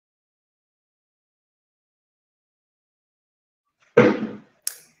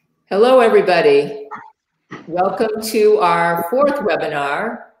Hello, everybody. Welcome to our fourth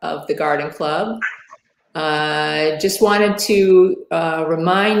webinar of the Garden Club. Just wanted to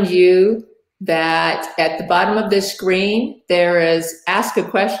remind you that at the bottom of the screen, there is Ask a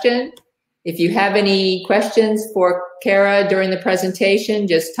Question. If you have any questions for Kara during the presentation,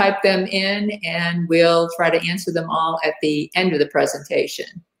 just type them in and we'll try to answer them all at the end of the presentation.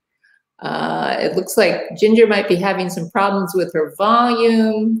 It looks like Ginger might be having some problems with her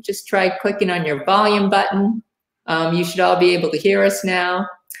volume. Just try clicking on your volume button. You should all be able to hear us now.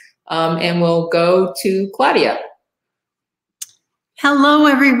 And we'll go to Claudia. Hello,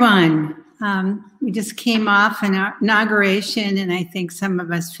 everyone. We just came off an inauguration, and I think some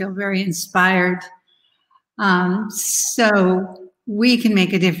of us feel very inspired. So we can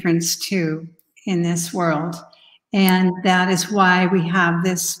make a difference, too, in this world. And that is why we have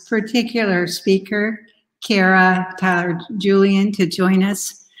this particular speaker, Kara Tyler-Julian, to join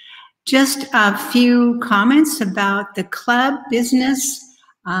us. Just a few comments about the club business.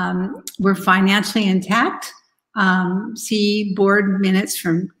 We're financially intact. See board minutes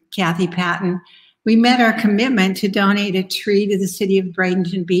from Kathy Patton. We met our commitment to donate a tree to the city of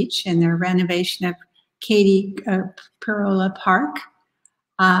Bradenton Beach and their renovation of Katie Perola Park.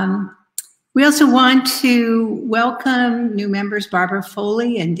 We also want to welcome new members Barbara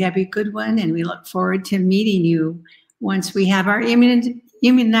Foley and Debbie Goodwin, and we look forward to meeting you once we have our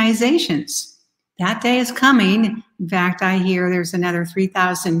immunizations. That day is coming. In fact, I hear there's another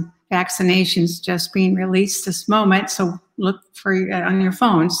 3,000 vaccinations just being released this moment, so look for on your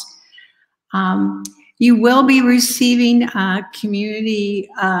phones. You will be receiving a community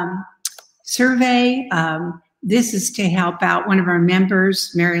survey. This is to help out one of our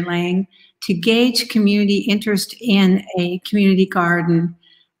members, Mary Lang, to gauge community interest in a community garden.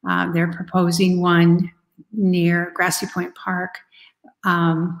 They're proposing one near Grassy Point Park.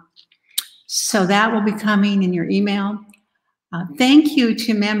 So that will be coming in your email. Thank you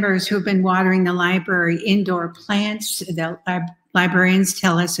to members who have been watering the library indoor plants. The librarians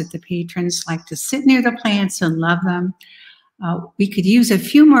tell us that the patrons like to sit near the plants and love them. We could use a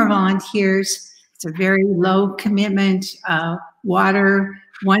few more volunteers. It's a very low commitment, water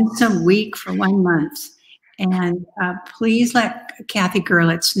once a week for 1 month. And please let Kathy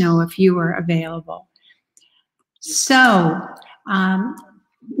Gerlitz know if you are available. So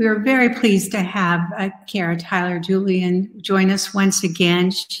we're very pleased to have Kara Tyler-Julian join us once again.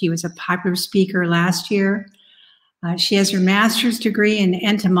 She was a popular speaker last year. She has her master's degree in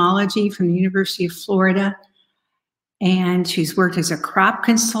entomology from the University of Florida, and she's worked as a crop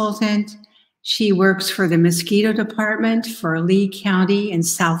consultant. She works for the mosquito department for Lee County in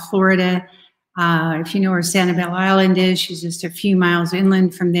South Florida. If you know where Sanibel Island is, she's just a few miles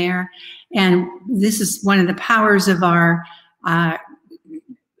inland from there. And this is one of the powers of our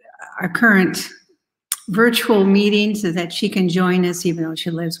current virtual meetings, is that she can join us even though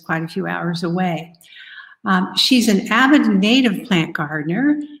she lives quite a few hours away. She's an avid native plant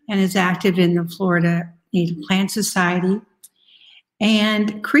gardener and is active in the Florida Native Plant Society.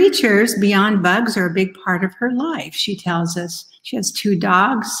 And creatures beyond bugs are a big part of her life. She tells us she has 2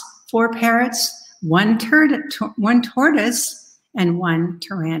 dogs, 4 parrots, 1 tortoise, and 1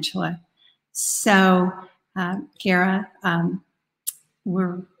 tarantula. So, Kara,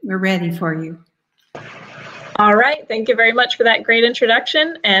 we're ready for you. All right, thank you very much for that great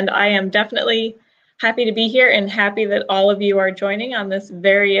introduction. And I am definitely happy to be here and happy that all of you are joining on this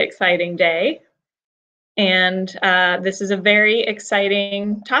very exciting day. And this is a very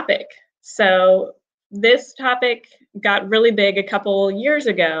exciting topic. So this topic got really big a couple years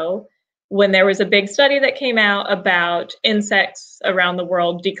ago when there was a big study that came out about insects around the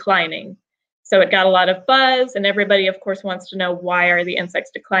world declining. So it got a lot of buzz, and everybody, of course, wants to know, why are the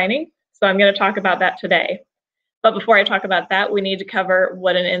insects declining? So I'm going to talk about that today. But before I talk about that, we need to cover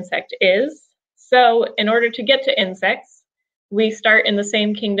what an insect is. So in order to get to insects, we start in the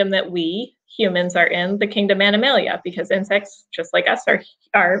same kingdom that we humans are in, the kingdom Animalia, because insects, just like us,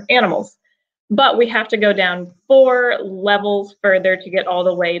 are animals. But we have to go down 4 levels further to get all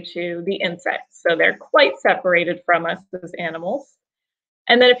the way to the insects. So they're quite separated from us as animals.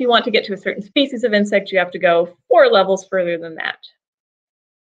 And then if you want to get to a certain species of insect, you have to go 4 levels further than that.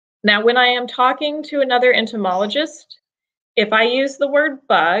 Now, when I am talking to another entomologist, if I use the word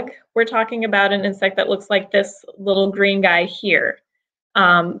bug, we're talking about an insect that looks like this little green guy here.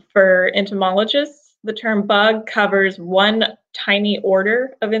 For entomologists, the term bug covers one tiny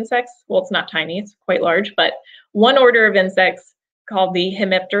order of insects. Well, it's not tiny, it's quite large, but one order of insects called the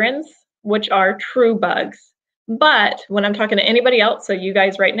hemipterans, which are true bugs. But when I'm talking to anybody else, so you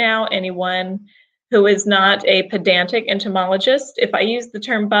guys right now, anyone who is not a pedantic entomologist. If I use the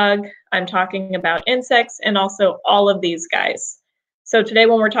term bug, I'm talking about insects and also all of these guys. So today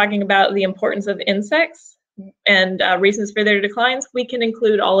when we're talking about the importance of insects and reasons for their declines, we can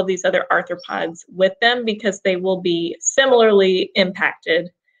include all of these other arthropods with them because they will be similarly impacted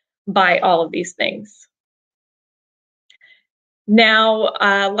by all of these things. Now,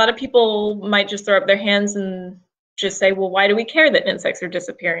 a lot of people might just throw up their hands and just say, well, why do we care that insects are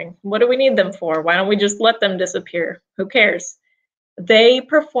disappearing? What do we need them for? Why don't we just let them disappear? Who cares? They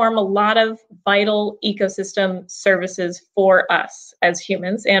perform a lot of vital ecosystem services for us as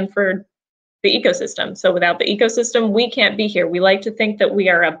humans and for the ecosystem. So without the ecosystem, we can't be here. We like to think that we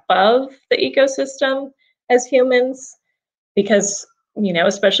are above the ecosystem as humans because, you know,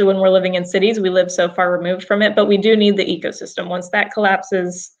 especially when we're living in cities, we live so far removed from it, but we do need the ecosystem. Once that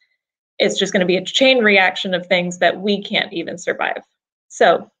collapses, it's just going to be a chain reaction of things that we can't even survive.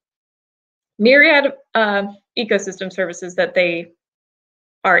 So myriad ecosystem services that they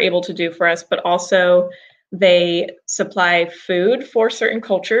are able to do for us, but also they supply food for certain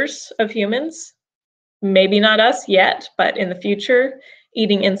cultures of humans. Maybe not us yet, but in the future,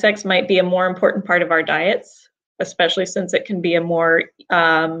 eating insects might be a more important part of our diets, especially since it can be a more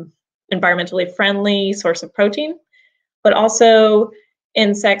environmentally friendly source of protein. But also,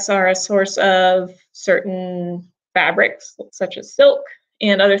 insects are a source of certain fabrics, such as silk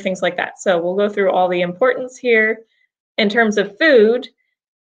and other things like that. So we'll go through all the importance here. In terms of food,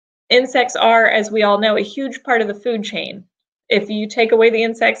 insects are, as we all know, a huge part of the food chain. If you take away the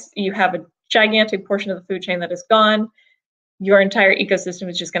insects, you have a gigantic portion of the food chain that is gone. Your entire ecosystem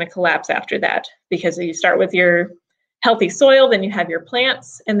is just going to collapse after that because you start with your healthy soil, then you have your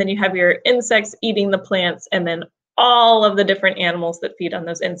plants, and then you have your insects eating the plants, and then all of the different animals that feed on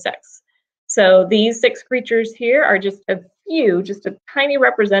those insects. So these 6 creatures here are just a few, just a tiny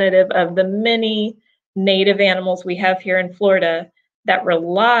representative of the many native animals we have here in Florida that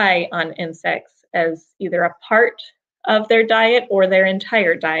rely on insects as either a part of their diet or their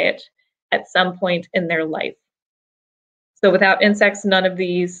entire diet at some point in their life. So without insects, none of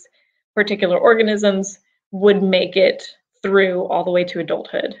these particular organisms would make it through all the way to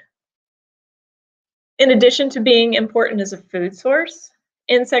adulthood. In addition to being important as a food source,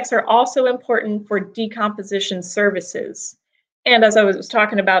 insects are also important for decomposition services. And as I was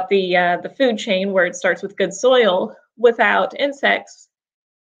talking about the food chain where it starts with good soil, without insects,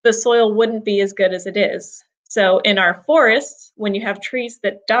 the soil wouldn't be as good as it is. So in our forests, when you have trees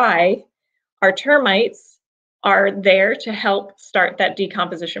that die, our termites are there to help start that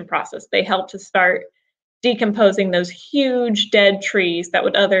decomposition process. They help to start decomposing those huge dead trees that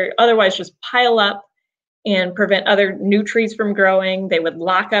would otherwise just pile up and prevent other new trees from growing. They would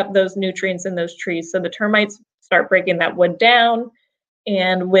lock up those nutrients in those trees. So the termites start breaking that wood down,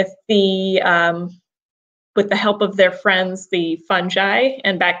 and with the help of their friends, the fungi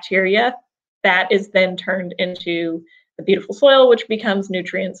and bacteria, that is then turned into the beautiful soil, which becomes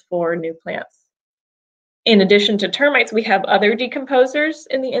nutrients for new plants. In addition to termites, we have other decomposers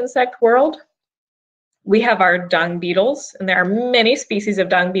in the insect world. We have our dung beetles, and there are many species of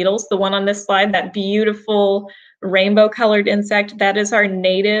dung beetles. The one on this slide, that beautiful rainbow-colored insect, that is our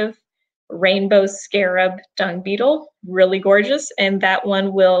native rainbow scarab dung beetle, really gorgeous, and that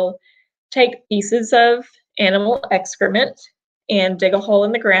one will take pieces of animal excrement and dig a hole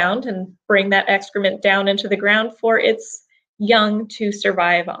in the ground and bring that excrement down into the ground for its young to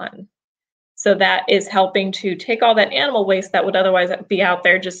survive on. So that is helping to take all that animal waste that would otherwise be out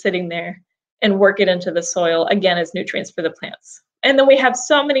there just sitting there and work it into the soil, again, as nutrients for the plants. And then we have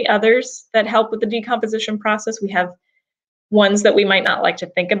so many others that help with the decomposition process. We have ones that we might not like to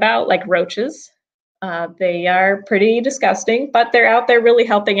think about, like roaches. They are pretty disgusting, but they're out there really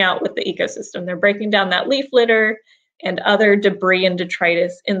helping out with the ecosystem. They're breaking down that leaf litter and other debris and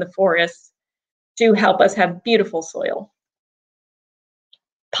detritus in the forest to help us have beautiful soil.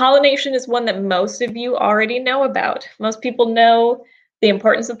 Pollination is one that most of you already know about. Most people know the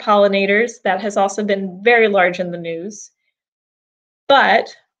importance of pollinators. That has also been very large in the news.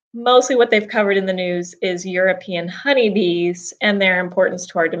 But mostly what they've covered in the news is European honeybees and their importance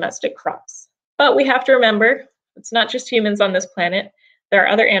to our domestic crops. But we have to remember, it's not just humans on this planet. There are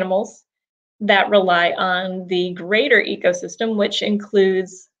other animals that rely on the greater ecosystem, which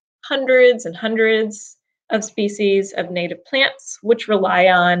includes hundreds and hundreds of species of native plants, which rely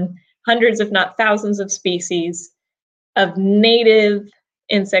on hundreds, if not thousands, of species of native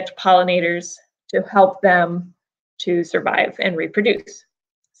insect pollinators to help them to survive and reproduce.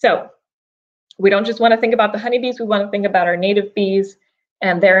 So we don't just want to think about the honeybees, we want to think about our native bees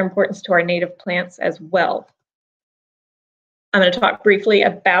and their importance to our native plants as well. I'm going to talk briefly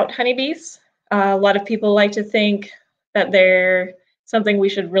about honeybees. A lot of people like to think that they're something we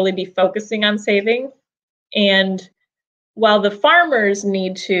should really be focusing on saving. And while the farmers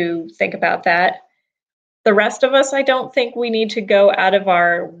need to think about that, the rest of us, I don't think we need to go out of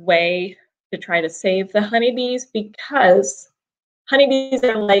our way to try to save the honeybees, because honeybees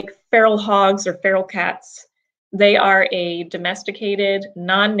are like feral hogs or feral cats. They are a domesticated,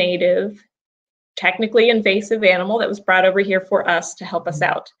 non-native, technically invasive animal that was brought over here for us to help us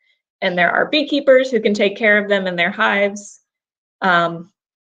out. And there are beekeepers who can take care of them in their hives. But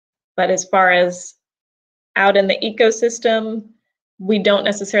as far as out in the ecosystem, we don't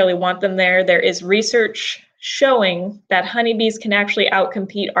necessarily want them there. There is research showing that honeybees can actually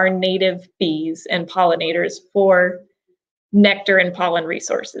outcompete our native bees and pollinators for nectar and pollen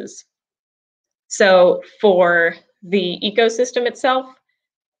resources. So for the ecosystem itself,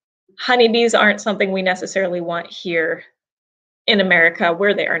 honeybees aren't something we necessarily want here in America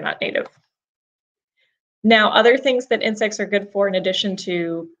where they are not native. Now, other things that insects are good for in addition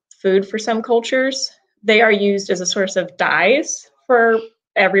to food for some cultures, they are used as a source of dyes for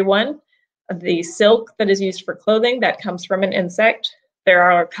everyone. The silk that is used for clothing, that comes from an insect. There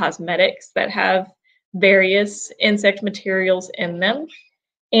are cosmetics that have various insect materials in them.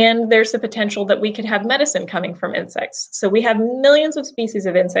 And there's the potential that we could have medicine coming from insects. So we have millions of species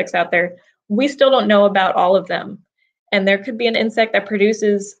of insects out there. We still don't know about all of them. And there could be an insect that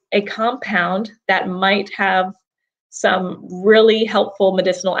produces a compound that might have some really helpful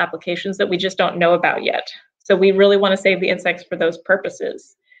medicinal applications that we just don't know about yet. So we really want to save the insects for those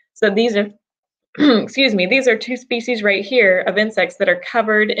purposes. So these are, excuse me, these are two species right here of insects that are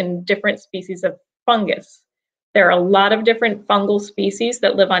covered in different species of fungus. There are a lot of different fungal species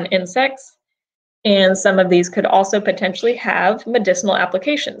that live on insects, and some of these could also potentially have medicinal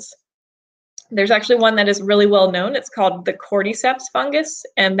applications. There's actually one that is really well known. It's called the cordyceps fungus,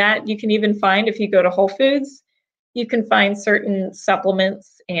 and that you can even find if you go to Whole Foods. You can find certain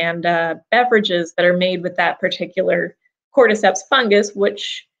supplements and beverages that are made with that particular cordyceps fungus,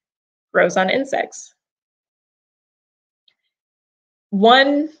 which grows on insects.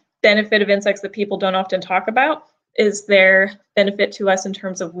 One benefit of insects that people don't often talk about is their benefit to us in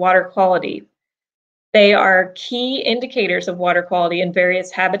terms of water quality. They are key indicators of water quality in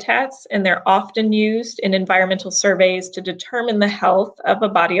various habitats, and they're often used in environmental surveys to determine the health of a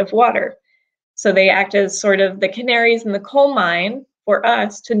body of water. So they act as sort of the canaries in the coal mine for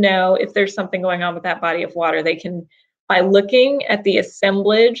us to know if there's something going on with that body of water. They can, by looking at the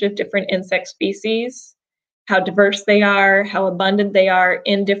assemblage of different insect species, how diverse they are, how abundant they are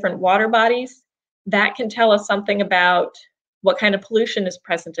in different water bodies, that can tell us something about what kind of pollution is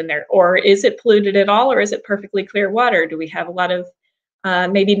present in there. Or is it polluted at all, or is it perfectly clear water? Do we have a lot of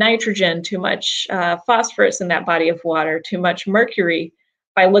maybe nitrogen, too much phosphorus in that body of water, too much mercury?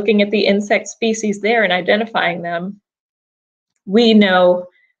 By looking at the insect species there and identifying them, we know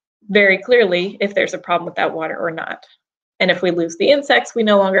very clearly if there's a problem with that water or not. And if we lose the insects, we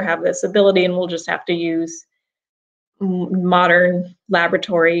no longer have this ability, and we'll just have to use modern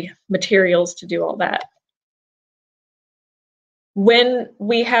laboratory materials to do all that. When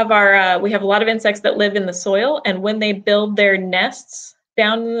we have we have a lot of insects that live in the soil, and when they build their nests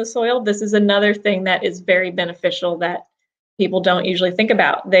down in the soil, this is another thing that is very beneficial that people don't usually think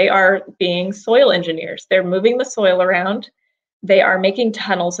about. They are being soil engineers. They're moving the soil around. They are making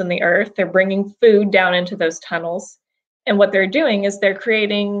tunnels in the earth. They're bringing food down into those tunnels. And what they're doing is they're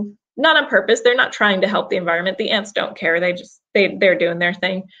creating, not on purpose, they're not trying to help the environment. The ants don't care. They're doing their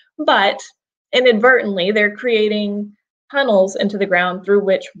thing. But inadvertently, they're creating tunnels into the ground through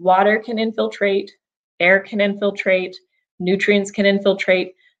which water can infiltrate, air can infiltrate, nutrients can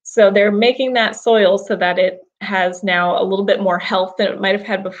infiltrate. So they're making that soil so that it has now a little bit more health than it might have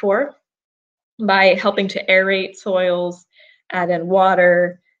had before by helping to aerate soils, add in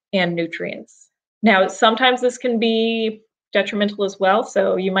water and nutrients. Now, sometimes this can be detrimental as well.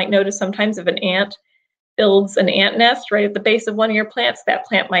 So you might notice sometimes if an ant builds an ant nest right at the base of one of your plants, that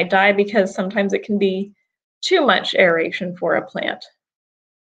plant might die because sometimes it can be too much aeration for a plant.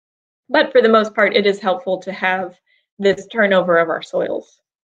 But for the most part, it is helpful to have this turnover of our soils.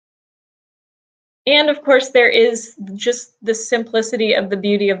 And of course, there is just the simplicity of the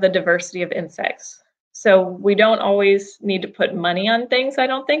beauty of the diversity of insects. So we don't always need to put money on things, I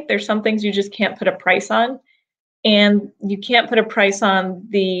don't think. There's some things you just can't put a price on. And you can't put a price on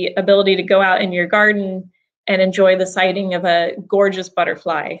the ability to go out in your garden and enjoy the sighting of a gorgeous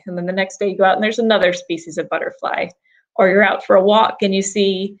butterfly. And then the next day you go out and there's another species of butterfly. Or you're out for a walk and you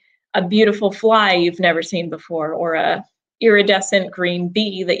see a beautiful fly you've never seen before, or a iridescent green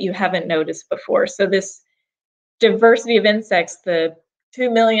bee that you haven't noticed before. So this diversity of insects, the 2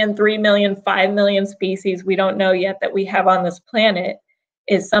 million, 3 million, 5 million species we don't know yet that we have on this planet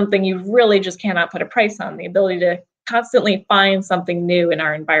is something you really just cannot put a price on, the ability to constantly find something new in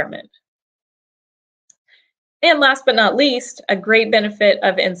our environment. And last but not least, a great benefit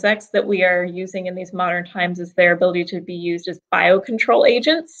of insects that we are using in these modern times is their ability to be used as biocontrol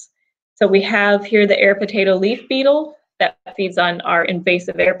agents. So we have here the air potato leaf beetle that feeds on our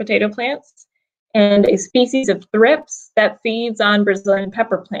invasive air potato plants, and a species of thrips that feeds on Brazilian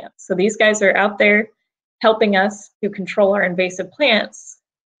pepper plants. So these guys are out there helping us to control our invasive plants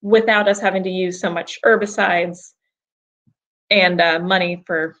without us having to use so much herbicides and money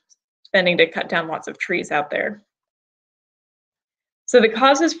for spending to cut down lots of trees out there. So the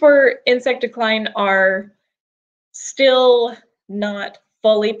causes for insect decline are still not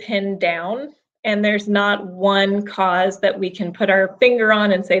fully pinned down, and there's not one cause that we can put our finger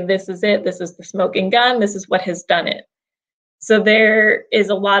on and say, this is it, this is the smoking gun, this is what has done it. So there is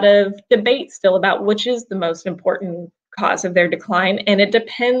a lot of debate still about which is the most important cause of their decline, and it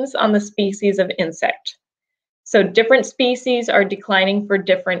depends on the species of insect. So different species are declining for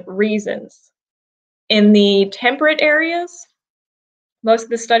different reasons. In the temperate areas, most of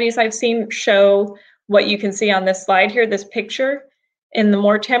the studies I've seen show what you can see on this slide here, this picture. In the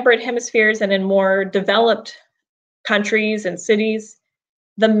more temperate hemispheres and in more developed countries and cities,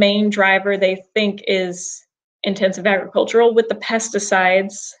 the main driver they think is intensive agricultural with the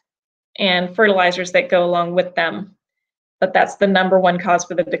pesticides and fertilizers that go along with them. But that's the #1 cause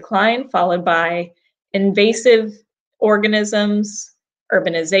for the decline, followed by invasive organisms,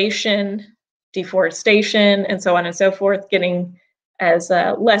 urbanization, deforestation, and so on and so forth, getting as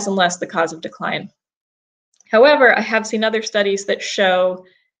less and less the cause of decline. However, I have seen other studies that show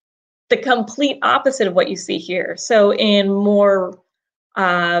the complete opposite of what you see here. So in more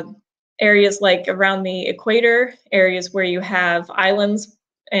areas like around the equator, areas where you have islands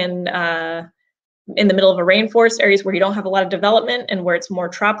and in the middle of a rainforest, areas where you don't have a lot of development and where it's more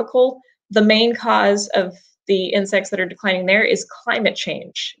tropical, the main cause of the insects that are declining there is climate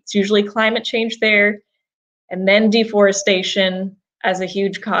change. It's usually climate change there, and then deforestation as a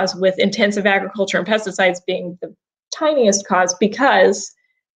huge cause, with intensive agriculture and pesticides being the tiniest cause because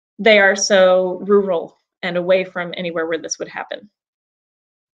they are so rural and away from anywhere where this would happen.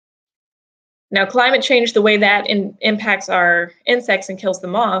 Now, climate change, the way that impacts our insects and kills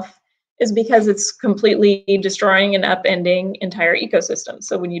them off is because it's completely destroying and upending entire ecosystems.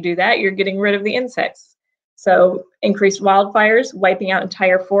 So when you do that, you're getting rid of the insects. So increased wildfires, wiping out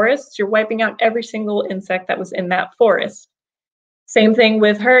entire forests, you're wiping out every single insect that was in that forest. Same thing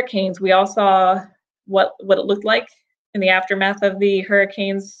with hurricanes. We all saw what it looked like in the aftermath of the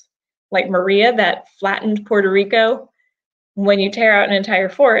hurricanes like Maria that flattened Puerto Rico. When you tear out an entire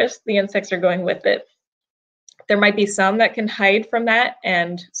forest, the insects are going with it. There might be some that can hide from that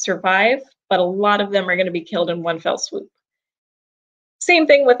and survive, but a lot of them are going to be killed in one fell swoop. Same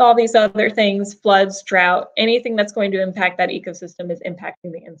thing with all these other things, floods, drought, anything that's going to impact that ecosystem is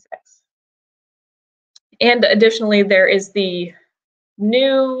impacting the insects. And additionally, there is the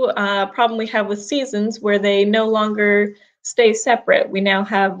new problem we have with seasons where they no longer stay separate. We now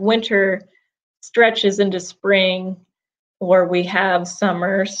have winter stretches into spring, or we have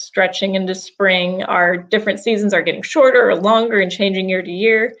summer stretching into spring. Our different seasons are getting shorter or longer and changing year to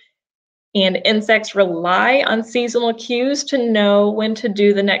year. And insects rely on seasonal cues to know when to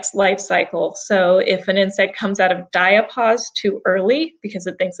do the next life cycle. So if an insect comes out of diapause too early because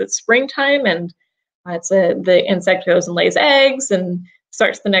it thinks it's springtime and the insect goes and lays eggs and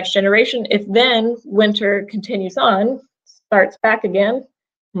starts the next generation, if then winter continues on, starts back again,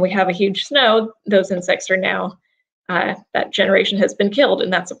 and we have a huge snow, those insects are now, that generation has been killed,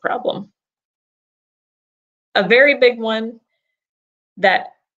 and that's a problem. A very big one that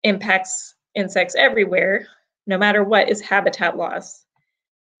impacts insects everywhere, no matter what, is habitat loss.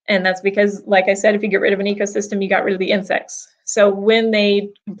 And that's because, like I said, if you get rid of an ecosystem, you got rid of the insects. So when they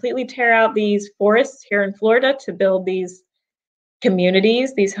completely tear out these forests here in Florida to build these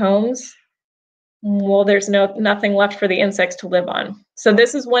communities, these homes, well, there's nothing left for the insects to live on. So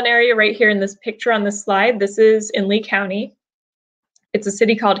this is one area right here in this picture on this slide. This is in Lee County. It's a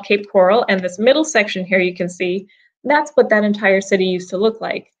city called Cape Coral, and this middle section here you can see, that's what that entire city used to look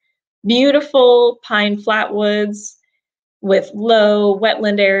like. Beautiful pine flatwoods with low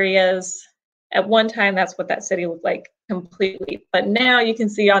wetland areas. At one time, that's what that city looked like completely. But now you can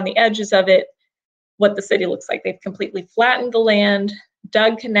see on the edges of it what the city looks like. They've completely flattened the land,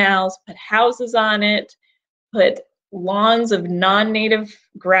 dug canals, put houses on it, put lawns of non-native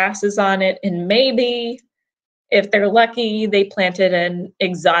grasses on it, and maybe, if they're lucky, they planted an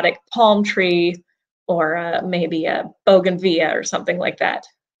exotic palm tree or maybe a bougainvillea or something like that,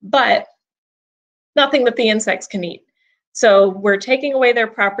 but nothing that the insects can eat. So we're taking away their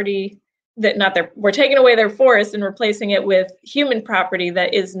property, we're taking away their forest and replacing it with human property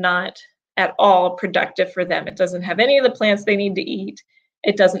that is not at all productive for them. It doesn't have any of the plants they need to eat.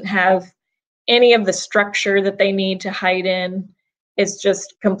 It doesn't have any of the structure that they need to hide in. It's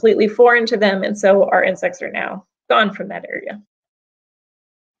just completely foreign to them, and so our insects are now gone from that area.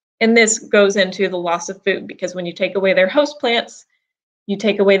 And this goes into the loss of food, because when you take away their host plants, you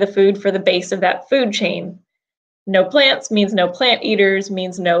take away the food for the base of that food chain. No plants means no plant eaters,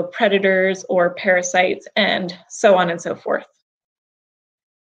 means no predators or parasites, and so on and so forth.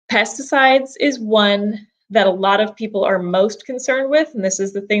 Pesticides is one that a lot of people are most concerned with, and this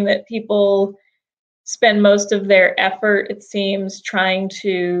is the thing that people spend most of their effort, it seems, trying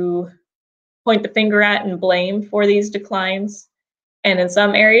to point the finger at and blame for these declines. And in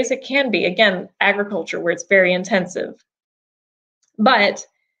some areas it can be, again, agriculture, where it's very intensive. But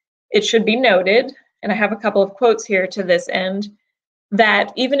it should be noted, and I have a couple of quotes here to this end,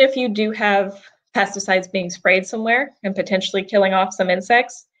 that even if you do have pesticides being sprayed somewhere and potentially killing off some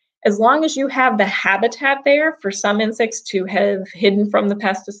insects, as long as you have the habitat there for some insects to have hidden from the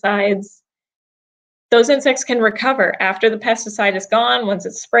pesticides, those insects can recover after the pesticide is gone. Once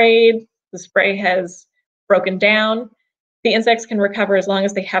it's sprayed, the spray has broken down, the insects can recover as long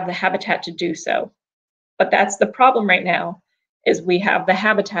as they have the habitat to do so. But that's the problem right now, is we have the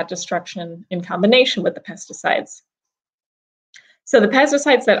habitat destruction in combination with the pesticides. So the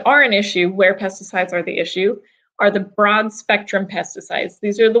pesticides that are an issue, where pesticides are the issue, are the broad spectrum pesticides.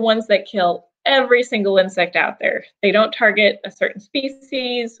 These are the ones that kill every single insect out there. They don't target a certain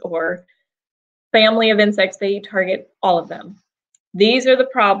species or family of insects, they target all of them. These are the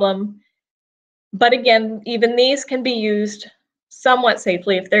problem. But again, even these can be used somewhat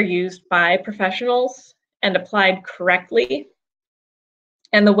safely if they're used by professionals and applied correctly.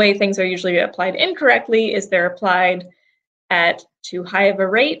 And the way things are usually applied incorrectly is they're applied at too high of a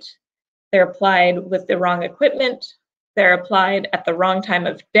rate, they're applied with the wrong equipment, they're applied at the wrong time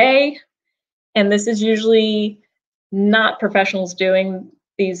of day, and this is usually not professionals doing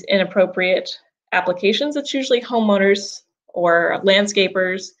these inappropriate applications. It's usually homeowners or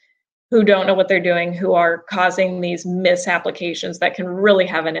landscapers who don't know what they're doing, who are causing these misapplications that can really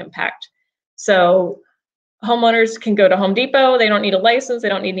have an impact. So homeowners can go to Home Depot, they don't need a license, they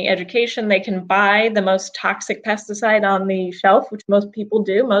don't need any education, they can buy the most toxic pesticide on the shelf, which most people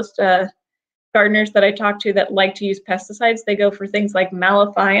do. Most gardeners that I talk to that like to use pesticides, they go for things like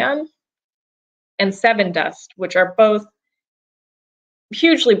malathion and 7-Dust, which are both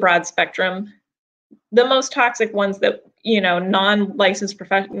hugely broad spectrum. The most toxic ones that, you know, non-licensed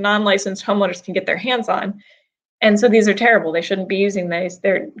homeowners can get their hands on. And so these are terrible. They shouldn't be using these.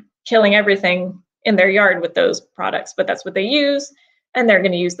 They're killing everything in their yard with those products, but that's what they use. And they're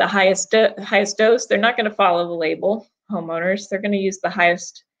going to use the highest dose. They're not going to follow the label, homeowners. They're going to use the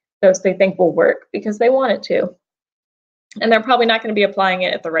highest dose they think will work because they want it to. And they're probably not going to be applying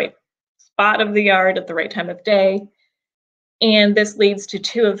it at the right spot of the yard at the right time of day. And this leads to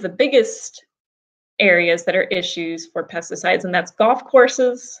two of the biggest areas that are issues for pesticides, and that's golf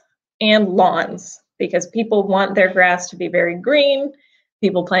courses and lawns, because people want their grass to be very green.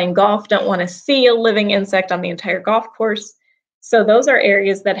 People playing golf don't want to see a living insect on the entire golf course. So those are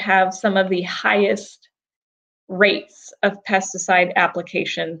areas that have some of the highest rates of pesticide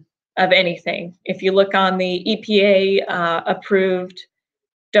application of anything. If you look on the EPA approved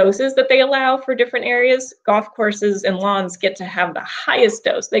doses that they allow for different areas, golf courses and lawns get to have the highest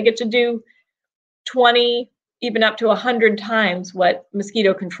dose. They get to do 20, even up to 100 times what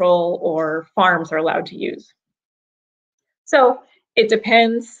mosquito control or farms are allowed to use. So it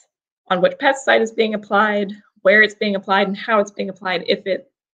depends on which pesticide is being applied, where it's being applied, and how it's being applied,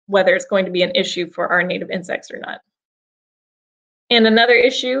 whether it's going to be an issue for our native insects or not. And another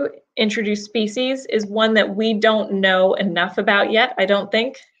issue, introduced species, is one that we don't know enough about yet, I don't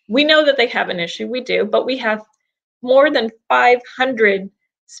think. We know that they have an issue, we do, but we have more than 500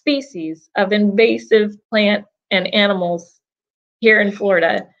 species of invasive plant and animals here in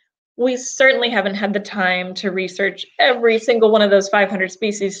Florida. We certainly haven't had the time to research every single one of those 500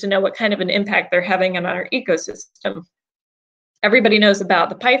 species to know what kind of an impact they're having on our ecosystem. Everybody knows about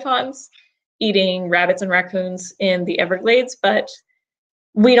the pythons eating rabbits and raccoons in the Everglades, but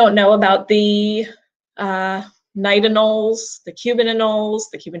we don't know about the night anoles, the Cuban anoles,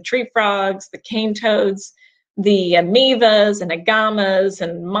 the Cuban tree frogs, the cane toads, the amoebas and agamas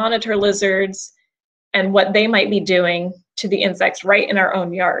and monitor lizards, and what they might be doing to the insects right in our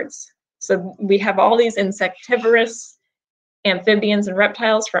own yards. So we have all these insectivorous amphibians and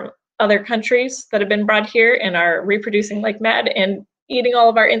reptiles from other countries that have been brought here and are reproducing like mad and eating all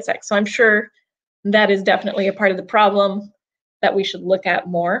of our insects. So I'm sure that is definitely a part of the problem that we should look at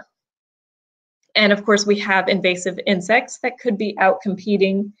more. And of course, we have invasive insects that could be out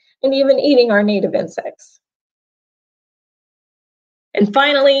competing and even eating our native insects. And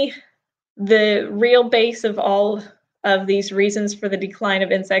finally, the real base of all of these reasons for the decline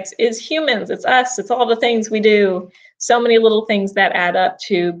of insects is humans. It's us. It's all the things we do. So many little things that add up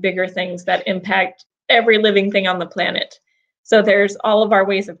to bigger things that impact every living thing on the planet. So there's all of our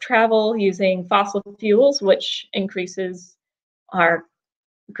ways of travel using fossil fuels, which increases our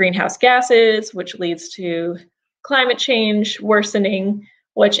greenhouse gases, which leads to climate change worsening,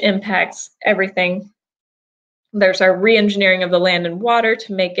 which impacts everything. There's our re-engineering of the land and water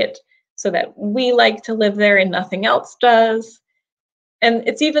to make it so that we like to live there and nothing else does. And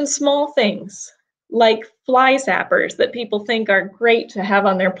it's even small things like fly zappers that people think are great to have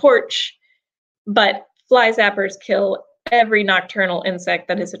on their porch, but fly zappers kill every nocturnal insect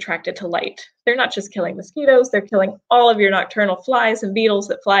that is attracted to light. They're not just killing mosquitoes, they're killing all of your nocturnal flies and beetles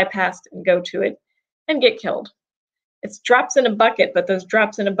that fly past and go to it and get killed. It's drops in a bucket, but those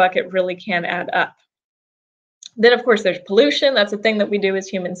drops in a bucket really can add up. Then, of course, there's pollution. That's a thing that we do as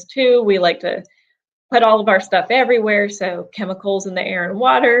humans, too. We like to put all of our stuff everywhere, so chemicals in the air and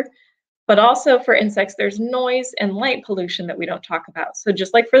water. But also for insects, there's noise and light pollution that we don't talk about. So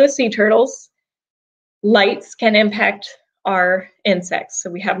just like for the sea turtles, lights can impact our insects. So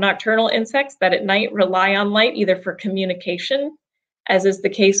we have nocturnal insects that at night rely on light either for communication, as is the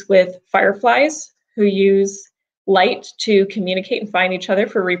case with fireflies, who use light to communicate and find each other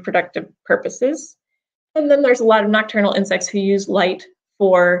for reproductive purposes. And then there's a lot of nocturnal insects who use light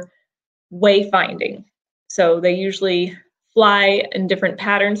for wayfinding. So they usually fly in different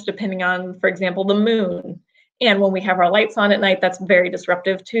patterns depending on, for example, the moon. And when we have our lights on at night, that's very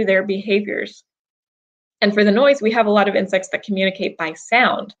disruptive to their behaviors. And for the noise, we have a lot of insects that communicate by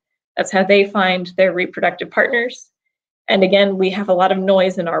sound. That's how they find their reproductive partners. And again, we have a lot of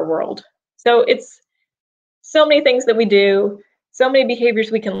noise in our world. So it's so many things that we do, so many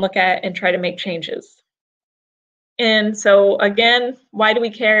behaviors we can look at and try to make changes. And so again, why do we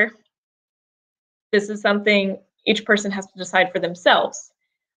care? This is something each person has to decide for themselves.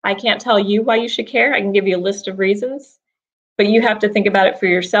 I can't tell you why you should care. I can give you a list of reasons, but you have to think about it for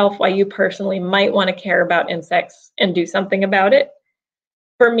yourself, why you personally might want to care about insects and do something about it.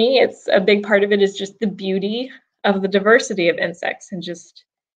 For me, it's a big part of it is just the beauty of the diversity of insects and just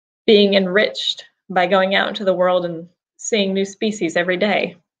being enriched by going out into the world and seeing new species every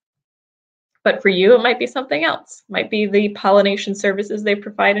day. But for you, it might be something else. It might be the pollination services they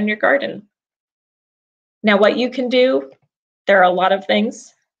provide in your garden. Now, what you can do, there are a lot of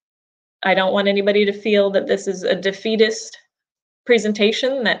things. I don't want anybody to feel that this is a defeatist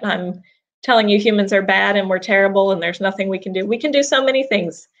presentation, that I'm telling you humans are bad and we're terrible and there's nothing we can do. We can do so many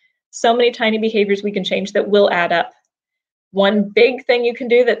things, so many tiny behaviors we can change that will add up. One big thing you can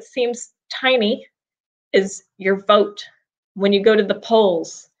do that seems tiny is your vote. When you go to the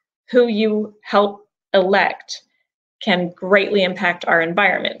polls, who you help elect can greatly impact our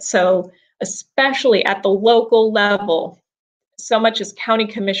environment. So especially at the local level, so much as county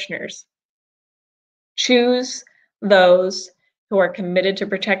commissioners, choose those who are committed to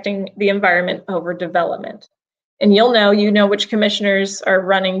protecting the environment over development. And you know which commissioners are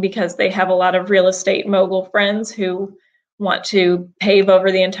running because they have a lot of real estate mogul friends who want to pave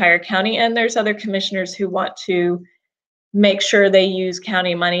over the entire county, and there's other commissioners who want to make sure they use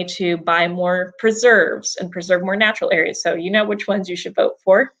county money to buy more preserves and preserve more natural areas. So you know which ones you should vote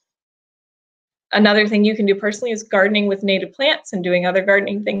for. Another thing you can do personally is gardening with native plants and doing other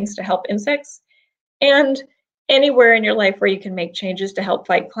gardening things to help insects. And anywhere in your life where you can make changes to help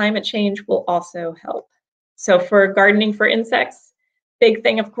fight climate change will also help. So for gardening for insects, big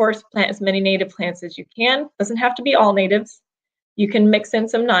thing, of course, plant as many native plants as you can. Doesn't have to be all natives. You can mix in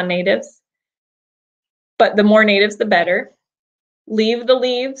some non-natives. But the more natives, the better. Leave the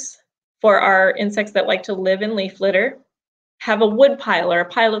leaves for our insects that like to live in leaf litter. Have a wood pile or a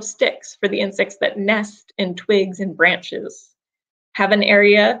pile of sticks for the insects that nest in twigs and branches. Have an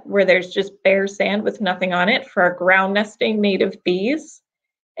area where there's just bare sand with nothing on it for our ground nesting native bees.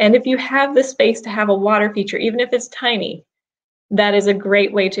 And if you have the space to have a water feature, even if it's tiny, that is a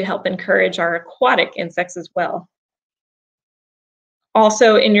great way to help encourage our aquatic insects as well.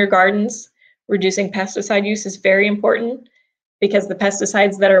 Also in your gardens, reducing pesticide use is very important because the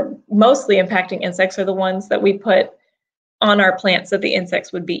pesticides that are mostly impacting insects are the ones that we put on our plants that the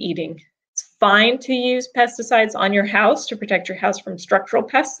insects would be eating. It's fine to use pesticides on your house to protect your house from structural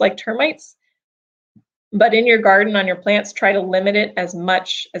pests like termites, But in your garden, on your plants, try to limit it as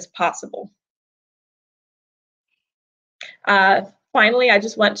much as possible. Finally, I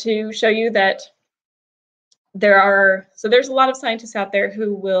just want to show you that there's a lot of scientists out there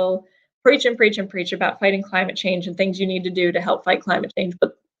who will preach and preach and preach about fighting climate change and things you need to do to help fight climate change.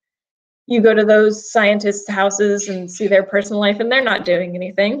 But you go to those scientists' houses and see their personal life, and they're not doing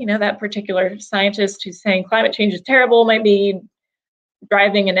anything. You know, that particular scientist who's saying climate change is terrible might be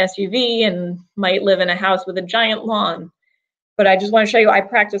driving an SUV and might live in a house with a giant lawn. But I just want to show you, I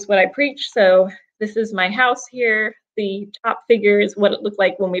practice what I preach. So this is my house here. The top figure is what it looked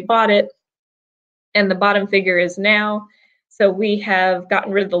like when we bought it, and the bottom figure is now. So we have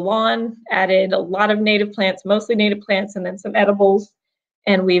gotten rid of the lawn, added a lot of native plants, mostly native plants, and then some edibles.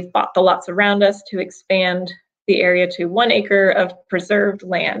 And we've bought the lots around us to expand the area to 1 acre of preserved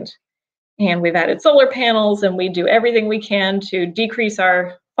land. And we've added solar panels, and we do everything we can to decrease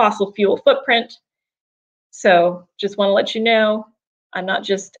our fossil fuel footprint. So just want to let you know, I'm not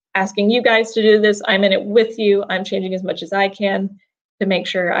just asking you guys to do this, I'm in it with you. I'm changing as much as I can to make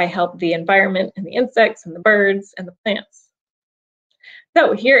sure I help the environment and the insects and the birds and the plants.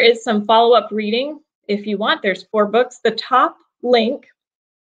 So here is some follow-up reading. If you want, there's 4 books. The top link,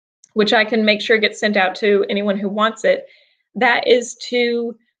 which I can make sure gets sent out to anyone who wants it, that is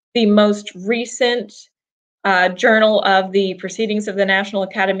to the most recent journal of the Proceedings of the National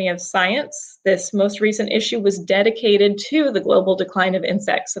Academy of Science. This most recent issue was dedicated to the global decline of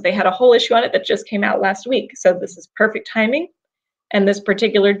insects. So they had a whole issue on it that just came out last week. So this is perfect timing. And this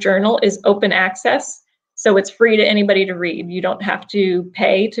particular journal is open access. So it's free to anybody to read. You don't have to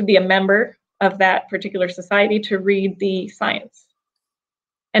pay to be a member of that particular society to read the science.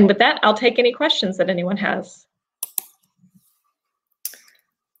 And with that, I'll take any questions that anyone has.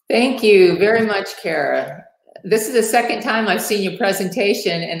 Thank you very much, Kara. This is the second time I've seen your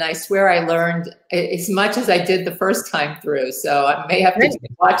presentation, and I swear I learned as much as I did the first time through. So I may have to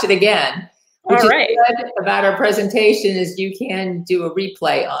watch it again. Which is good about our presentation is you can do a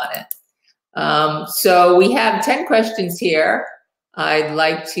replay on it. So we have 10 questions here I'd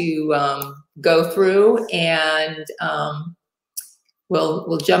like to go through, and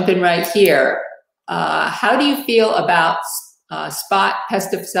we'll jump in right here. How do you feel about spot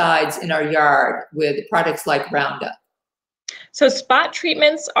pesticides in our yard with products like Roundup? So spot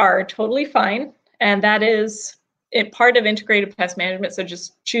treatments are totally fine, and that is part of integrated pest management. So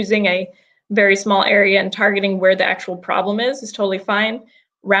just choosing a very small area and targeting where the actual problem is totally fine.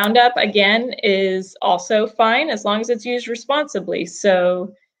 Roundup, again, is also fine as long as it's used responsibly.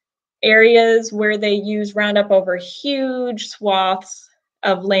 So areas where they use Roundup over huge swaths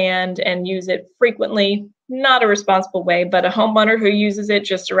of land and use it frequently, not a responsible way, but a homeowner who uses it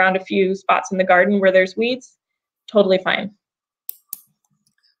just around a few spots in the garden where there's weeds, totally fine.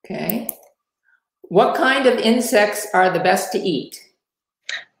 Okay. What kind of insects are the best to eat?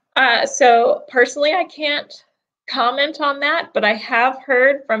 So personally, I can't comment on that, but I have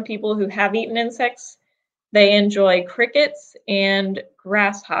heard from people who have eaten insects, they enjoy crickets and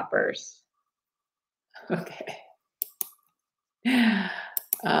grasshoppers. Okay.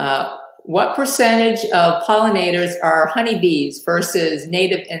 What percentage of pollinators are honeybees versus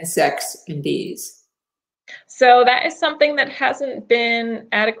native insects and bees? So that is something that hasn't been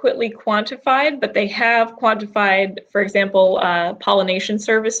adequately quantified, but they have quantified, for example, pollination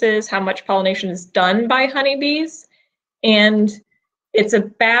services, how much pollination is done by honeybees. And it's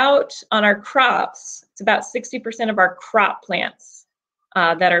about, on our crops, it's about 60% of our crop plants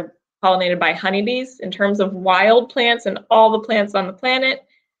that are pollinated by honeybees. In terms of wild plants and all the plants on the planet,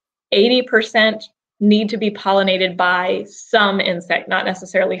 80% need to be pollinated by some insect, not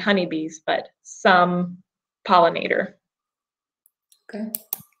necessarily honeybees, but some pollinator. Okay.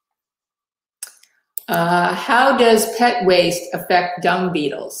 How does pet waste affect dung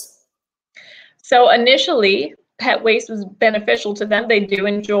beetles? So initially, pet waste was beneficial to them. They do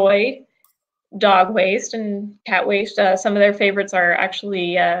enjoy dog waste and cat waste. Some of their favorites are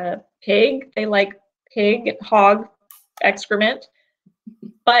actually pig. They like pig, hog excrement.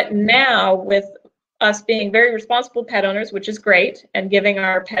 But now, with us being very responsible pet owners, which is great, and giving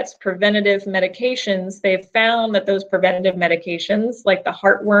our pets preventative medications, they've found that those preventative medications, like the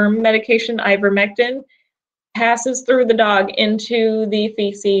heartworm medication, ivermectin, passes through the dog into the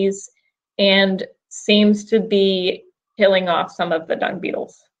feces and seems to be killing off some of the dung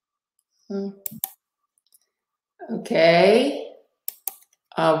beetles. Okay.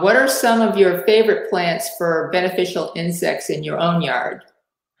 What are some of your favorite plants for beneficial insects in your own yard?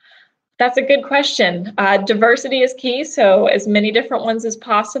 That's a good question. Diversity is key, so as many different ones as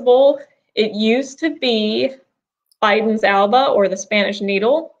possible. It used to be Biden's alba or the Spanish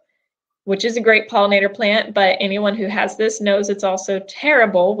needle. which is a great pollinator plant, but anyone who has this knows it's also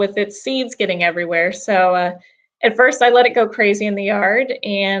terrible with its seeds getting everywhere. So at first I let it go crazy in the yard,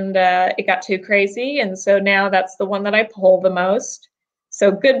 and it got too crazy. And so now that's the one that I pull the most. So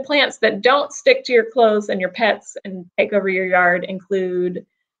good plants that don't stick to your clothes and your pets and take over your yard include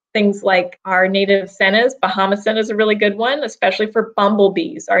things like our native sennas. Bahama senna is a really good one, especially for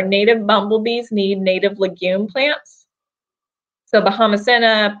bumblebees. Our native bumblebees need native legume plants. So Bahama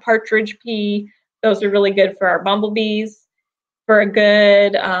senna, partridge pea, those are really good for our bumblebees. For a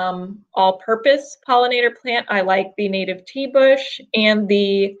good all-purpose pollinator plant, I like the native tea bush and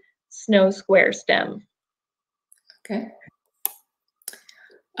the snow square stem. Okay.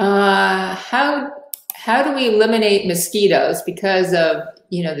 How do we eliminate mosquitoes because of,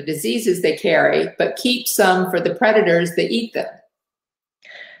 you know, the diseases they carry, but keep some for the predators that eat them?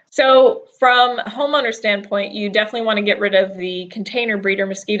 So from a homeowner standpoint, you definitely want to get rid of the container breeder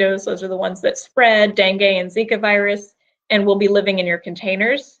mosquitoes. Those are the ones that spread dengue and Zika virus and will be living in your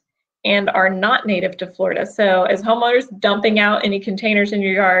containers and are not native to Florida. So as homeowners, dumping out any containers in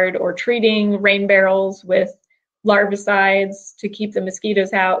your yard or treating rain barrels with larvicides to keep the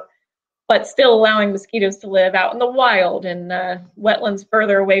mosquitoes out, but still allowing mosquitoes to live out in the wild and wetlands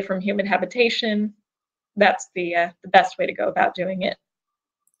further away from human habitation. That's the best way to go about doing it.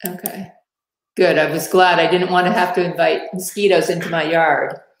 Okay, good. I was glad I didn't want to have to invite mosquitoes into my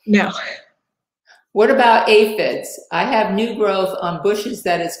yard. No. What about aphids? I have new growth on bushes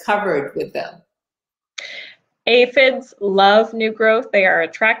that is covered with them. Aphids love new growth. They are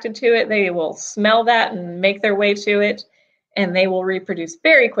attracted to it. They will smell that and make their way to it, and they will reproduce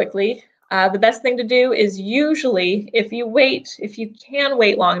very quickly. The best thing to do is usually, if you can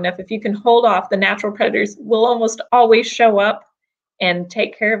wait long enough, if you can hold off, the natural predators will almost always show up and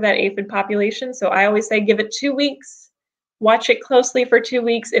take care of that aphid population. So I always say give it 2 weeks, watch it closely for 2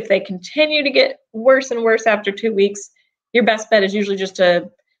 weeks. If they continue to get worse and worse after 2 weeks, your best bet is usually just to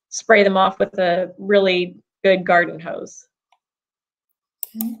spray them off with a really good garden hose.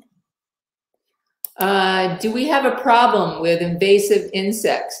 Okay. Do we have a problem with invasive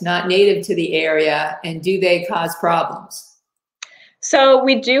insects not native to the area, and do they cause problems? So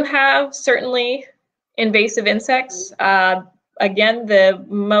we do have certainly invasive insects. Again, the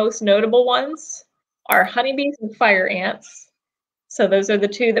most notable ones are honeybees and fire ants. So those are the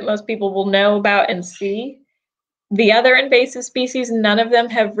two that most people will know about and see. The other invasive species, none of them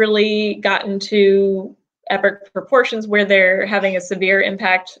have really gotten to epic proportions where they're having a severe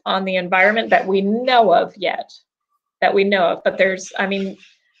impact on the environment that we know of yet, But there's, I mean,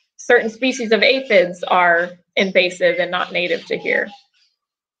 certain species of aphids are invasive and not native to here.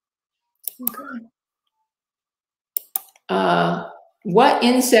 Okay. What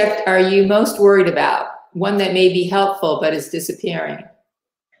insect are you most worried about? One that may be helpful but is disappearing.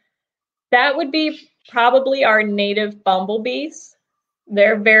 That would be probably our native bumblebees.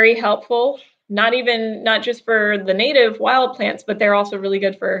 They're very helpful, not just for the native wild plants, but they're also really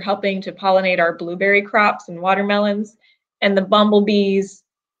good for helping to pollinate our blueberry crops and watermelons. And the bumblebees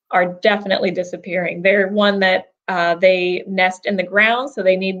are definitely disappearing. They're one that they nest in the ground, so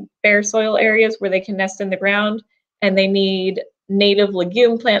they need bare soil areas where they can nest in the ground, and they need native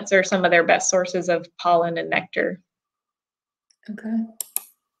legume plants are some of their best sources of pollen and nectar. Okay.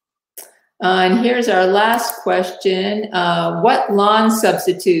 And here's our last question. What lawn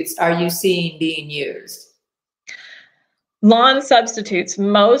substitutes are you seeing being used? Lawn substitutes.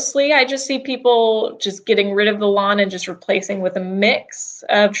 Mostly I just see people just getting rid of the lawn and just replacing with a mix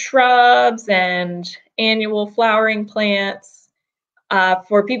of shrubs and annual flowering plants.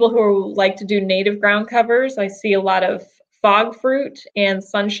 For people who like to do native ground covers, I see a lot of fog fruit and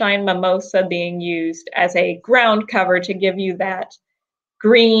sunshine mimosa being used as a ground cover to give you that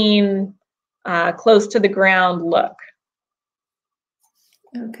green, close to the ground look.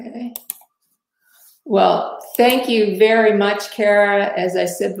 Okay. Well, thank you very much, Kara. As I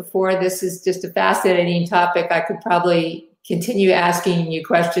said before, this is just a fascinating topic. I could probably continue asking you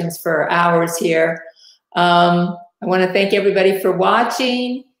questions for hours here. I want to thank everybody for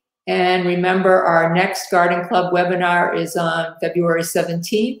watching. And remember, our next Garden Club webinar is on February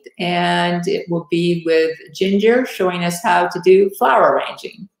 17th, and it will be with Ginger showing us how to do flower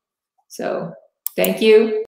arranging. So thank you.